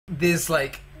there's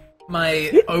like my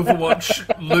Overwatch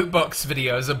lootbox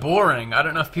videos are boring. I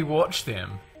don't know if people watch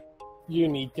them. You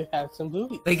need to have some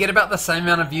boobies. They get about the same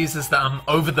amount of views as the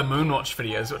Over the Moon Watch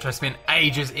videos, which I spent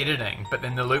ages editing, but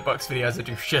then the lootbox videos I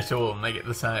do shit all and they get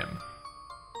the same.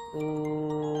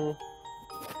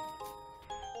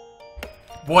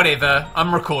 Whatever,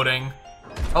 I'm recording.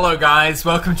 Hello guys,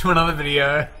 welcome to another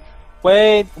video.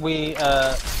 Wait,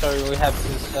 sorry, we have to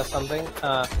discuss something.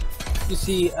 You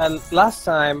see, last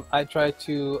time I tried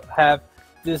to have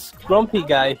this grumpy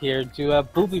guy here do a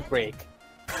booby break,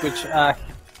 which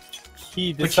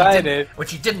he decided...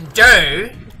 Which you didn't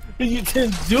do! You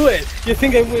didn't do it! You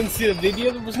think I wouldn't see the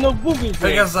video? There was no booby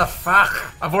break! Because the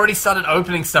fuck! I've already started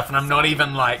opening stuff and I'm not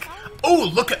even like, oh,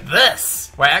 look at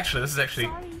this! Wait, actually, this is actually...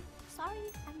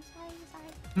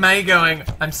 May going,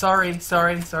 I'm sorry.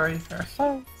 That's really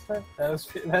cool.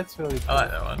 I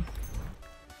like that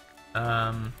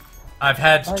one. I've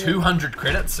had 200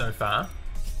 credits so far.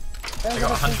 I got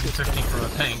 150 from a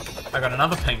pink. I got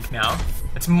another pink now.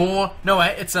 It's more... No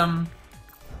wait, it's an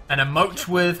emote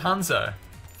with Hanzo.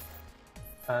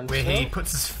 Where he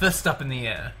puts his fist up in the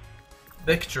air.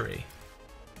 Victory.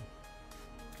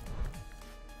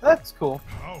 That's cool.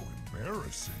 How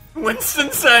embarrassing.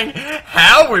 Winston saying,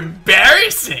 how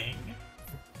embarrassing!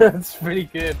 That's pretty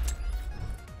good.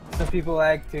 Some people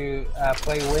like to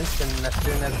play Winston as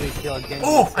soon as they feel a game.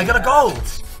 Oh, I got a gold!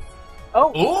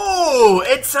 Oh! Oh,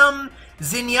 it's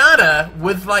Zenyatta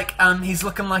with like he's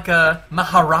looking like a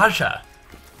Maharaja.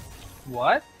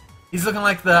 What? He's looking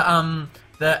like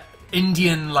the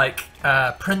Indian like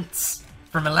prince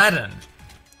from Aladdin.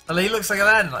 Well, he looks like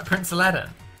Aladdin, like Prince Aladdin.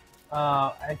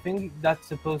 I think that's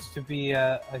supposed to be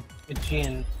a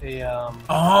djinn.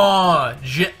 Oh,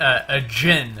 a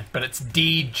djinn, but it's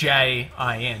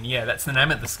D-J-I-N. Yeah, that's the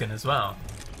name of the skin as well.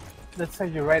 That's how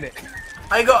you write it.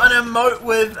 I got an emote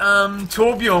with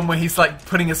Torbjorn where he's like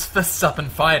putting his fists up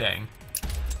and fighting.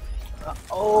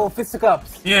 Oh,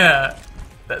 fisticuffs. Yeah,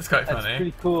 that's quite funny. That's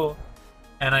pretty cool.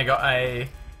 And I got a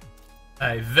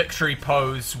victory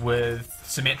pose with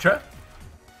Symmetra.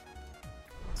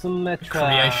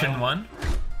 Creation one.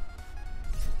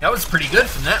 That was pretty good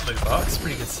from that loot box.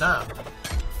 Pretty good stuff.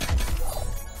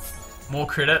 More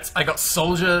credits. I got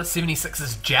Soldier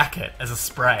 76's jacket as a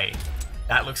spray.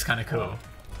 That looks kind of cool.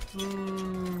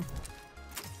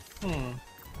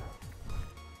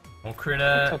 More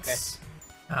credits.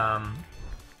 Okay. I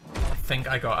think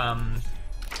I got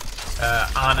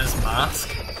Anna's mask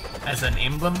as an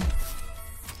emblem.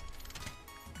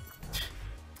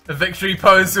 A victory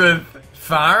pose with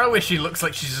Farah, where she looks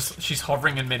like she's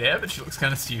hovering in midair, but she looks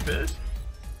kind of stupid.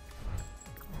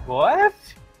 What?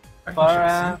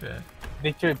 Farah,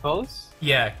 victory pose?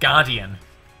 Yeah, Guardian.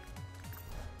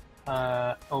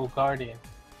 Guardian.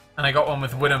 And I got one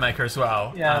with Widowmaker as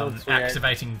well. Yeah,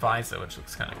 activating visor, which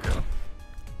looks kind of cool.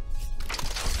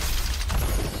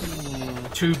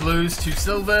 2 blues, 2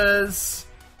 silvers.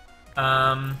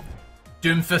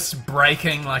 Doomfist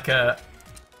breaking like a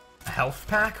health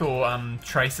pack or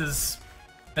Tracer's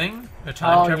thing, a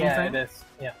time travel thing. It is.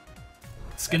 Yeah.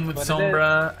 Skin with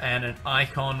Sombra and an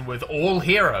icon with all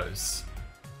heroes.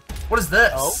 What is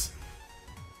this? Oh.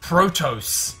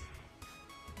 Protoss.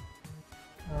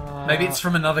 Maybe it's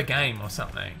from another game or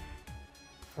something.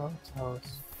 Protoss.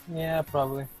 Yeah,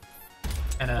 probably.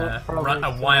 And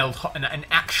an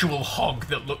actual hog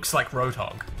that looks like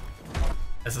Roadhog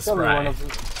as a spray. One of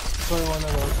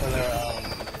those other,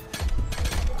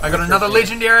 I got another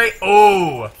legendary.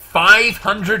 Oh,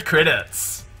 500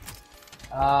 credits.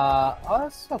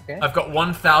 That's okay. I've got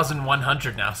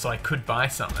 1,100 now, so I could buy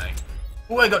something.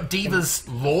 Oh, I got Diva's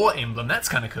Law emblem. That's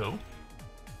kind of cool.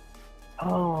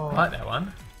 Oh. I like that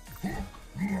one.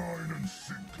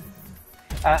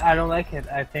 I don't like it.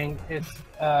 I think it's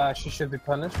she should be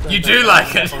punished. You do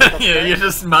like it. Yeah, you're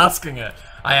just masking it.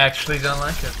 I actually don't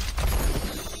like it.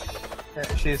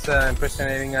 She's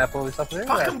impersonating a police officer.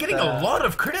 Fuck, I'm getting a lot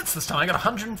of credits this time. I got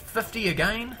 150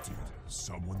 again.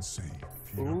 Someone say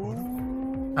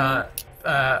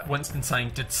Winston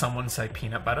saying, did someone say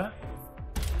peanut butter?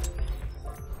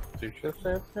 Did you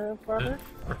say peanut butter?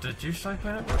 Or did you say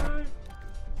peanut butter?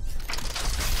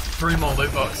 3 more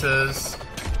loot boxes.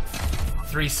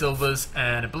 3 silvers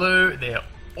and a blue. They're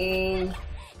all...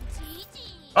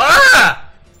 Ah!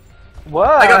 What?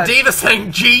 I got Diva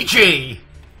saying GG!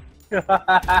 Get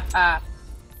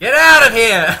out of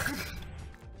here!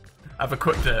 I've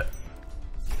equipped it.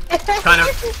 Kind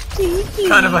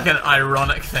of like an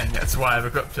ironic thing, that's why I've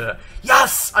equipped it.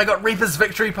 Yes! I got Reaper's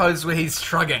victory pose where he's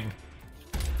shrugging.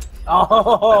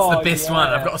 Oh, that's the best one.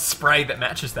 I've got a spray that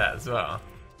matches that as well.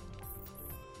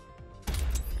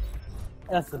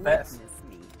 That's the best.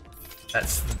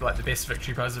 That's like the best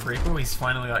victory pose of Reaper. He's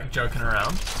finally like joking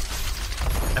around.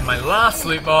 And my last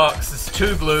loot box is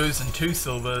 2 blues and 2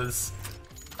 silvers.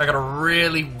 I got a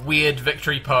really weird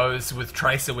victory pose with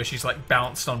Tracer where she's like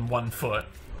bounced on 1 foot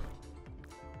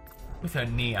with her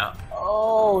knee up.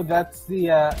 Oh, that's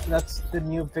the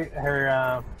new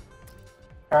her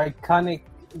iconic.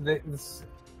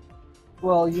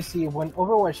 Well, you see, when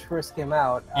Overwatch first came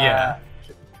out, Yeah.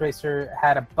 Tracer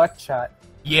had a butt shot.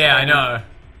 Yeah, I know.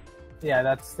 Yeah,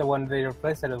 that's the one they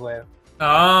replaced it with.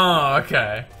 Oh,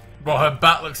 okay. Well, her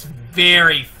butt looks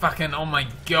very fucking. Oh my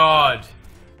god.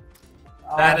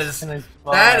 Oh, That that's is nice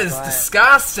butt, that is right.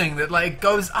 disgusting. That like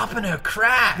goes up in her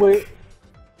crack. Wait.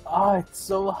 Oh, it's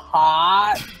so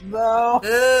hot though.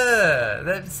 Ugh,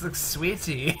 that just looks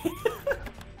sweaty.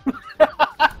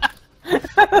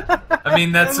 I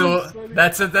mean, that's all.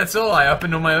 That's all. I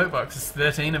opened all my loot boxes.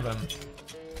 13 of them.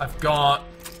 I've got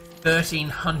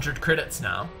 1,300 credits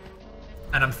now,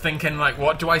 and I'm thinking like,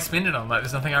 what do I spend it on? Like,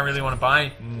 there's nothing I really want to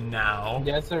buy now.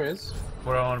 Yes, there is.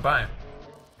 What do I want to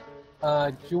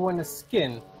buy? You want a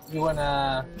skin? You want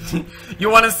a? You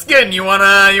want a skin? You want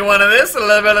this? A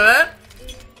little bit of that?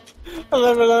 A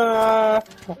little bit of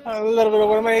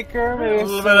Widowmaker, maybe A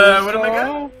little bit of some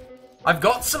Widowmaker? I've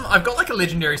got like a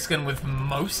legendary skin with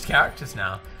most characters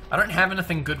now. I don't have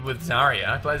anything good with Zarya.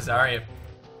 I play Zarya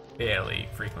fairly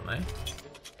frequently.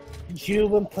 You've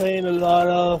been playing a lot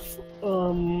of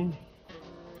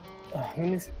let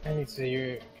me see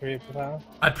your career profile.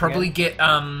 I'd probably get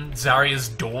Zarya's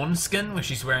Dawn skin, where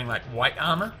she's wearing like white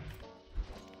armor.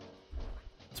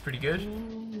 It's pretty good.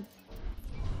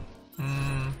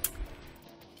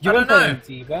 I don't know.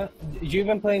 Diva. You've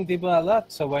been playing Diva a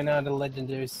lot, so why not a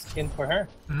legendary skin for her?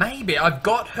 Maybe I've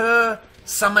got her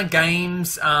Summer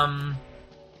Games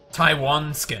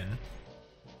Taiwan skin.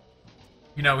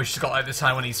 You know, where she's got like the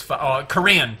Taiwanese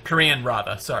Korean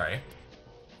rather. Sorry,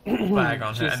 flag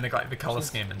on her and the color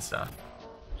scheme and stuff.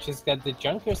 She's got the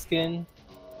Junker skin.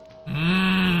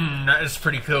 That is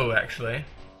pretty cool actually.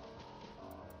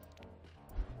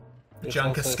 The There's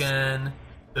Junker also skin,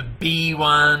 the B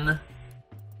one.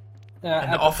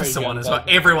 And the officer one as well.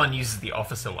 Everyone uses the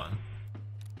officer one.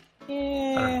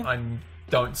 Yeah. I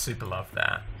don't super love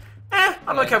that.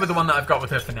 I'm okay with the one that I've got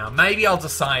with her for now. Maybe I'll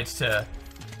decide to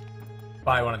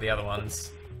buy one of the other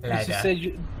ones later.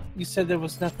 You said there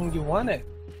was nothing you wanted.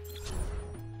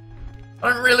 I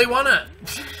don't really want it.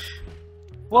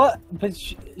 What? But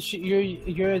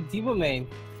you're a Diva main.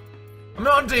 I'm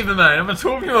not a Diva main. I'm a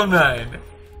Torbjorn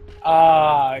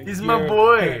main. He's my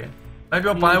boy. Maybe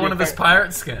I'll buy one of his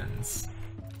pirate skins.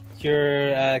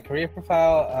 Your career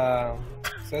profile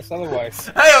says otherwise.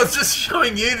 Hey, I was just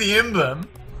showing you the emblem.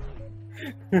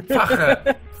 Fuck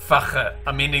it. Fuck it.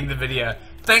 I'm ending the video.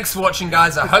 Thanks for watching,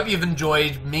 guys. I hope you've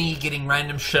enjoyed me getting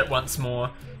random shit once more.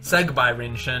 Say goodbye,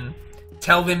 Renshin.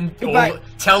 Tell them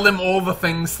all the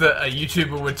things that a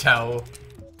YouTuber would tell.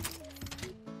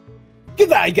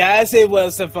 Goodbye, guys. It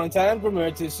was a fun time. Remember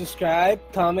to subscribe,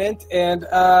 comment, and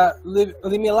leave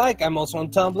me a like. I'm also on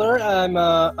Tumblr. I'm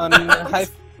on High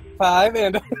Five,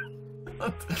 and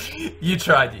You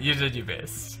tried. You did your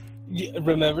best.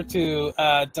 remember to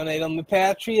donate on the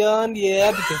Patreon.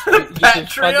 Yeah, because you can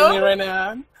funding me right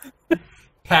now.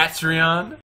 Patreon.